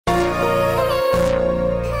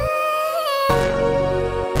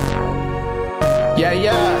Yeah,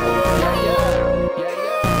 yeah.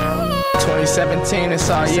 2017,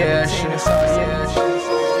 it's all yeah.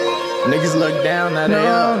 Niggas look down, now they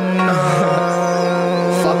up.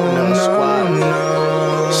 Fuck no squad.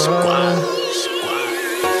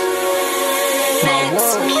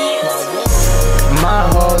 Macz Muzik. My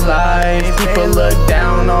whole life, people look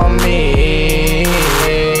down on me.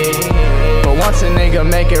 But once a nigga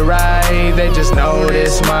make it right, they just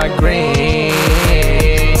notice my green.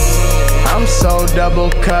 I'm so double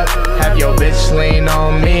cut, have your bitch lean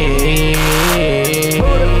on me.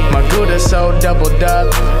 My Gouda so doubled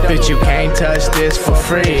up, bitch you can't touch this for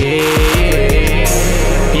free.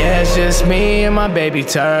 Yeah, it's just me and my baby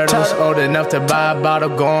turtles. Old enough to buy a bottle,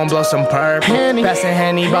 go and blow some purple. Passing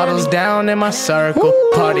Henny bottles down in my circle.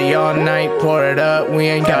 Party all night, pour it up, we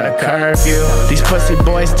ain't got a curfew. These pussy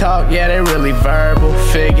boys talk, yeah, they really verbal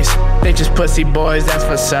figures. They just pussy boys, that's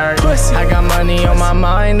for certain. I got money on my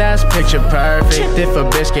mind, that's picture perfect. If a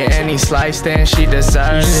bitch get any slice, then she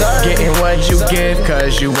deserves it. Getting what you give,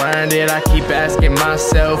 cause you earned it. I keep asking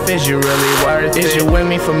myself, is you really worth it? Is you with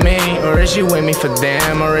me for me, or is you with me for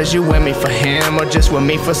them? Or is you with me for him, or just with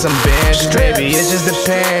me for some binge? Baby, it just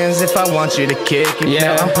depends if I want you to kick it.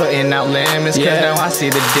 Yeah, I'm putting out lemons, cause now I see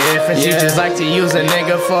the difference. You just like to use a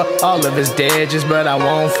nigga for all of his digits, but I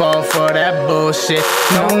won't fall for that bullshit.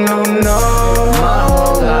 No, no, no. My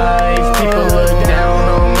whole life, people look down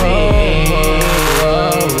on me.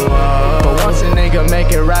 But once a nigga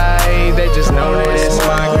make it right, they just notice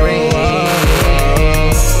my green.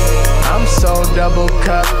 I'm so double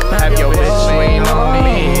cup, have your bitch lean on me.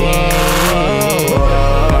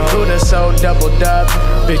 My Gouda so doubled up,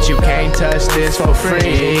 bitch you can't touch this for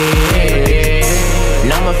free.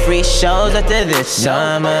 No more free shows after this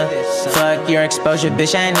summer. Fuck your exposure,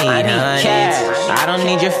 bitch, I need honey. I don't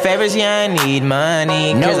need your favors, yeah, I need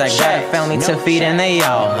money. Cause I got a family to feed and they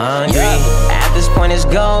all hungry. At this point it's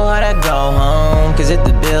go hard, I go home. Cause if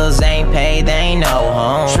the bills ain't paid, they ain't no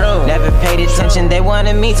home. Never paid attention, they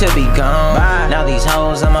wanted me to be gone. Now these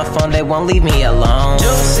hoes on my phone, they won't leave me alone.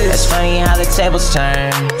 It's funny how the tables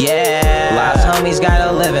turn, yeah. Lost homies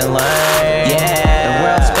gotta live and learn, yeah. The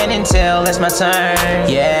world's spinning till it's my turn,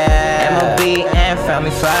 yeah. MLB and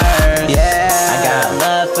family first, yeah. I got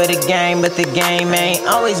love for the game, but the game ain't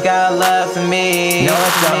always got love for me. No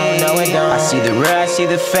it don't, no it don't. I see the real, I see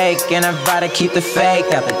the fake, and I gotta keep the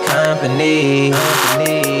fake out the company.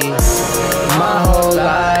 My whole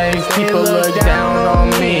life, people look down on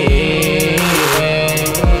me.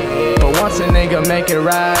 But once a nigga make it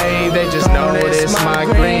right, they just notice my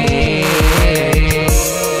green.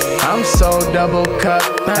 I'm so double cup,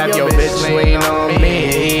 have your bitch lean on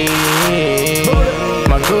me.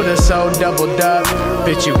 My Gouda so doubled up,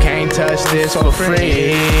 bitch you can't touch this for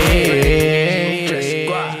free.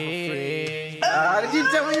 Did you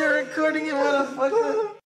tell me you were recording it, motherfucker?